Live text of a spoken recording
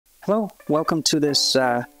Hello, welcome to this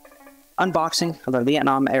unboxing of the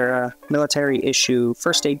Vietnam-era military issue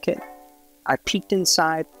first aid kit. I peeked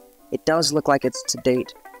inside. It does look like it's to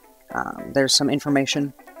date. There's some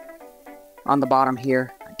information on the bottom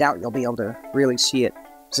here. I doubt you'll be able to really see it.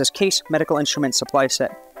 It says Case Medical Instrument Supply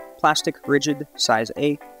Set, Plastic, Rigid, Size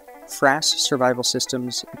A, Frass Survival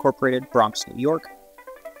Systems Incorporated, Bronx, New York.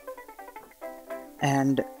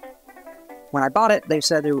 And when I bought it, they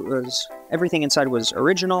said everything inside was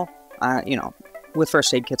original. With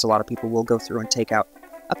first aid kits, a lot of people will go through and take out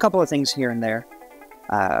a couple of things here and there,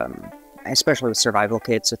 especially with survival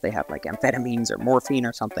kits if they have like amphetamines or morphine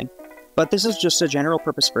or something. But this is just a general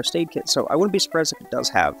purpose first aid kit, so I wouldn't be surprised if it does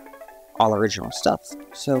have all original stuff.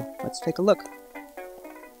 So let's take a look.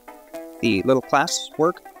 The little clasps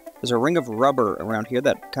work. There's a ring of rubber around here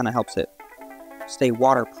that kind of helps it stay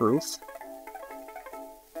waterproof.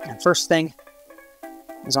 And first thing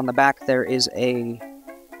is on the back, there is a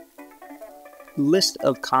list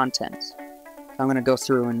of contents. I'm going to go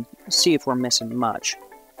through and see if we're missing much.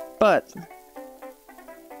 But,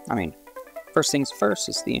 first things first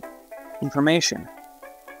is the information.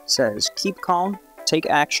 It says, keep calm, take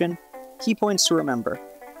action, key points to remember.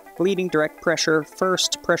 Bleeding, direct pressure,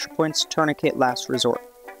 first, pressure points, tourniquet, last resort.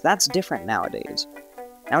 That's different nowadays.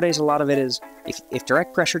 Nowadays, a lot of it is, if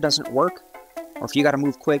direct pressure doesn't work, or if you gotta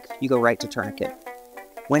move quick, you go right to tourniquet.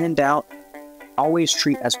 When in doubt, always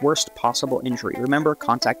treat as worst possible injury. Remember,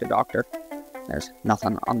 contact a doctor. There's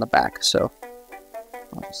nothing on the back, so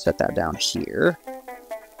I'll just set that down here.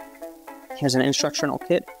 Here's an instructional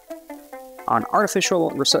kit on artificial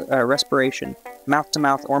respiration,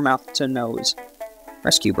 mouth-to-mouth or mouth-to-nose,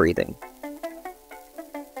 rescue breathing.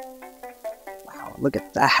 Wow, look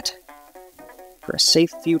at that. For a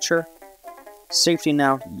safe future, Safety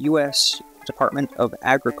Now, U.S. Department of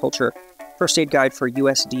Agriculture, First Aid Guide for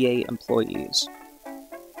USDA employees.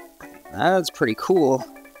 That's pretty cool.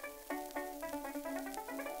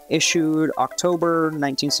 Issued October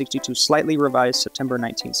 1962, slightly revised September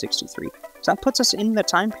 1963. So that puts us in the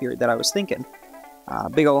time period that I was thinking.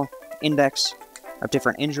 Big ol' index of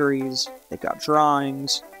different injuries. They've got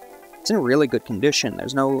drawings. It's in really good condition.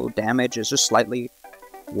 There's no damage. It's just slightly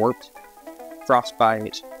warped.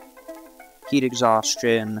 Frostbite. Heat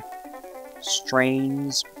exhaustion.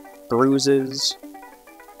 Strains. Bruises.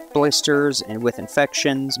 Blisters and with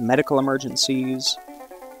infections. Medical emergencies.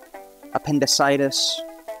 Appendicitis.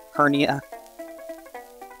 Hernia.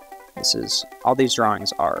 All these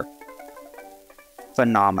drawings are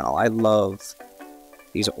phenomenal. I love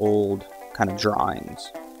these old kind of drawings.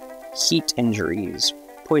 Heat injuries.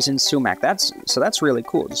 Poison sumac. That's really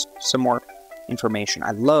cool. Just some more information.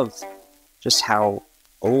 I love just how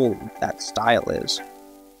old that style is.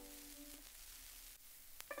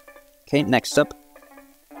 Okay, next up.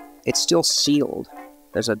 It's still sealed.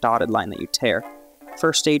 There's a dotted line that you tear.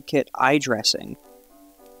 First aid kit, eye dressing.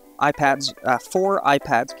 iPads, 4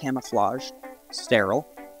 iPads, camouflage, sterile.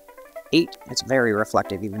 8, it's very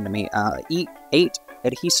reflective even to me. 8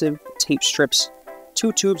 adhesive tape strips.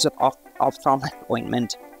 2 tubes of ophthalmic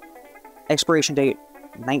ointment. Expiration date,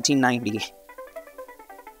 1990.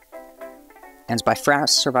 And it's by Frass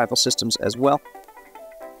Survival Systems as well.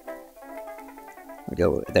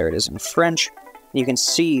 There it is in French. You can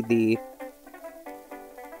see the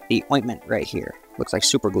ointment right here. Looks like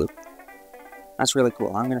super glue. That's really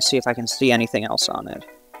cool. I'm going to see if I can see anything else on it.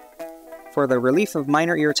 For the relief of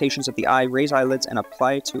minor irritations of the eye, raise eyelids and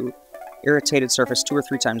apply to irritated surface 2 or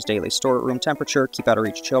 3 times daily. Store at room temperature. Keep out of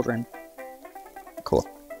reach children. Cool.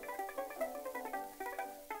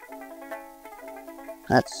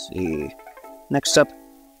 Let's see. Next up,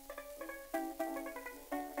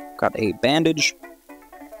 got a bandage.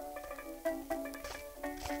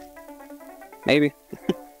 Maybe.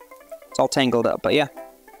 It's all tangled up, but yeah.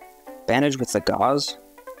 Bandage with the gauze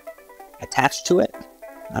attached to it.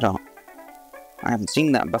 I haven't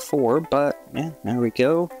seen that before, but yeah, there we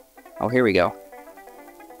go. Oh, here we go.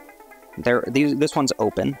 This one's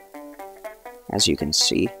open, as you can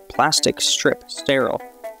see. Plastic strip, sterile.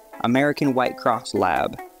 American White Cross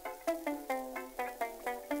Lab.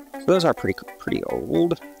 So those are pretty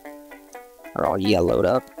old. They're all yellowed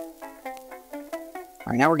up.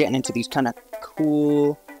 Alright, now we're getting into these kind of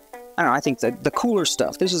cool... I don't know, I think the cooler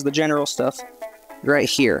stuff. This is the general stuff right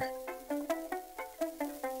here.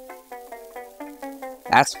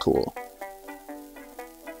 That's cool.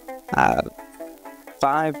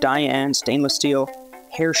 5 Diane stainless steel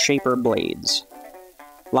hair shaper blades.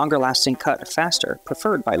 Longer lasting cut, faster.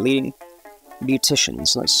 Preferred by leading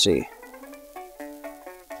beauticians. Let's see.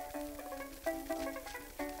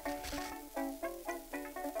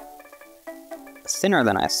 Thinner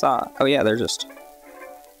than I thought. Oh yeah, they're just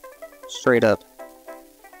Straight up.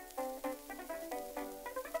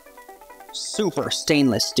 Super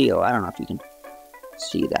stainless steel. I don't know if you can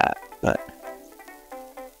see that, but...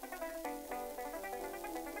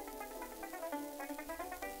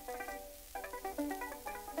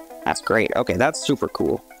 That's great. Okay, that's super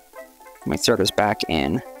cool. Let me throw this back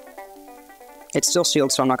in. It's still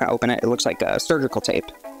sealed, so I'm not going to open it. It looks like surgical tape.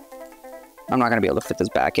 I'm not going to be able to fit this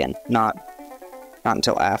back in. Not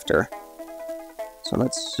until after. So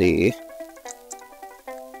let's see.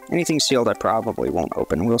 Anything sealed I probably won't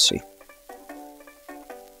open. We'll see.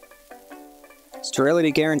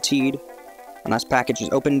 Sterility guaranteed unless package is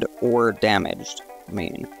opened or damaged. I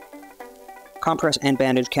mean, compress and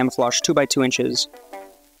bandage camouflage 2 by 2 inches.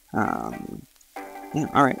 Yeah,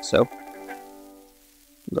 alright, so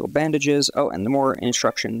little bandages. Oh, and the more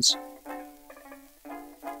instructions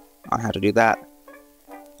on how to do that.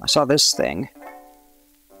 I saw this thing.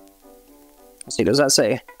 Let's see, does that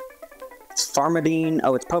say? It's Pharmidine.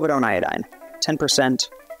 Oh, it's povidone iodine. 10%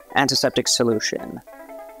 antiseptic solution.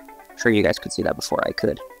 I'm sure you guys could see that before I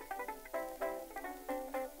could.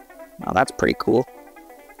 Well, that's pretty cool.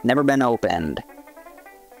 Never been opened.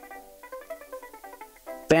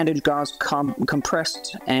 Bandage gauze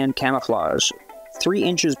compressed and camouflage. 3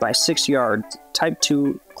 inches by 6 yards. Type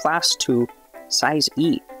 2, class 2, size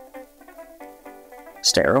E.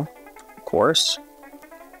 Sterile, of course.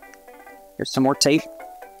 Here's some more tape.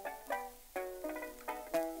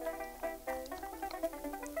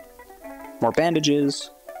 More bandages.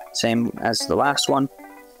 Same as the last one.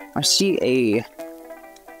 I see a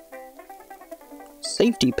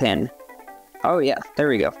safety pin. Oh yeah, there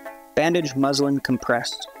we go. Bandage, muslin,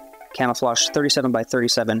 compressed, camouflage, 37 by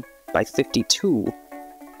 37 by 52.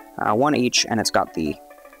 1 each, and it's got the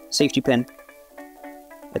safety pin.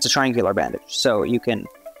 It's a triangular bandage, so you can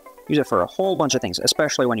use it for a whole bunch of things,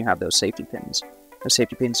 especially when you have those safety pins. Those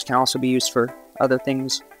safety pins can also be used for other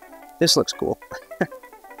things. This looks cool.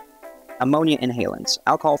 Ammonia inhalants.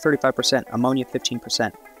 Alcohol 35%, ammonia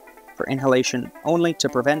 15%. For inhalation only to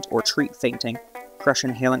prevent or treat fainting. Crush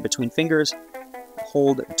inhalant between fingers.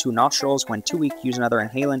 Hold to nostrils. When too weak, use another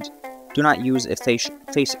inhalant. Do not use if face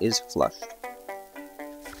is flushed.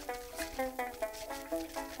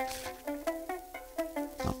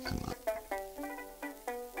 Oh, come on.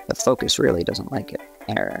 The focus really doesn't like it.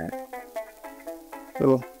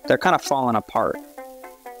 They're kind of falling apart.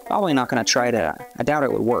 Probably not going to try to... I doubt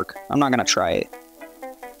it would work. I'm not going to try it.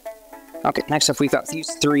 Okay, next up we've got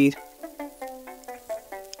these 3.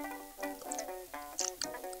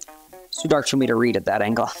 It's too dark for me to read at that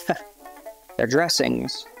angle. They're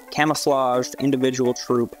dressings. Camouflaged, individual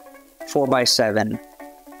troop, 4x7.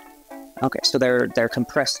 Okay, so they're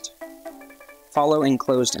compressed. Follow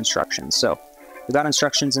enclosed instructions. So, we've got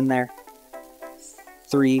instructions in there.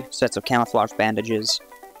 3 sets of camouflage bandages.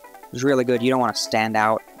 It's really good. You don't want to stand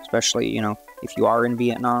out, especially, you know, if you are in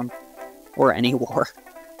Vietnam or any war.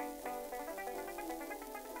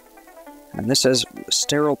 And this says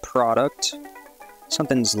sterile product.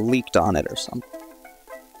 Something's leaked on it or something.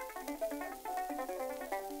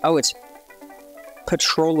 Oh, it's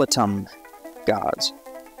petrolatum gauze.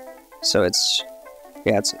 So it's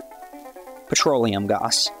petroleum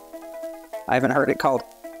gauze. I haven't heard it called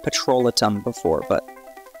petrolatum before, but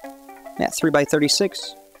yeah,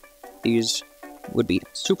 3x36. These would be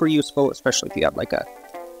super useful, especially if you have like a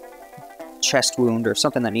chest wound or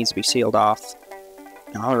something that needs to be sealed off.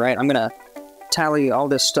 Alright, I'm gonna tally all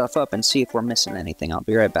this stuff up and see if we're missing anything. I'll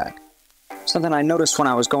be right back. Something I noticed when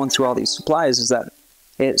I was going through all these supplies is that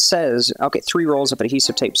it says, okay, 3 rolls of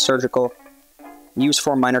adhesive tape, surgical, used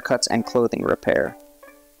for minor cuts and clothing repair.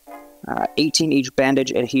 18 each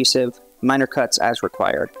bandage adhesive, minor cuts as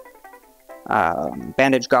required.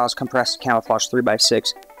 Bandage gauze compressed camouflage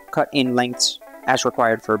 3x6, cut in lengths as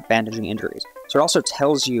required for bandaging injuries. So it also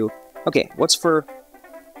tells you, okay, what's for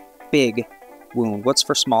big wound, what's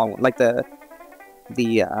for small wound, like the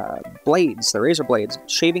blades, the razor blades,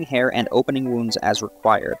 shaving hair and opening wounds as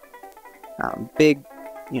required. Big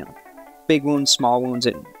wounds, small wounds,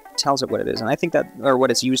 it tells it what it is, and I think that, or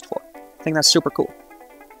what it's used for. I think that's super cool.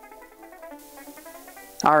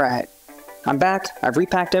 Alright, I'm back. I've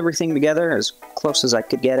repacked everything together as close as I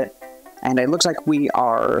could get it, and it looks like we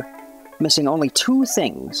are missing only 2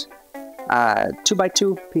 things.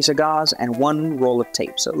 2x2 piece of gauze and 1 roll of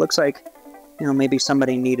tape. So it looks like, you know, maybe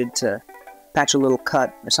somebody needed to patch a little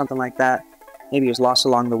cut or something like that. Maybe it was lost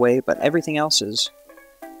along the way, but everything else is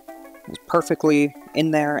perfectly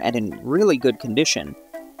in there and in really good condition.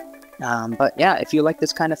 But yeah, if you like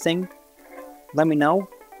this kind of thing, let me know.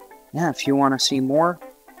 Yeah, if you want to see more,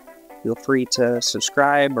 feel free to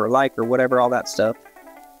subscribe or like or whatever, all that stuff.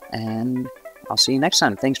 And I'll see you next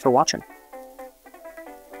time. Thanks for watching.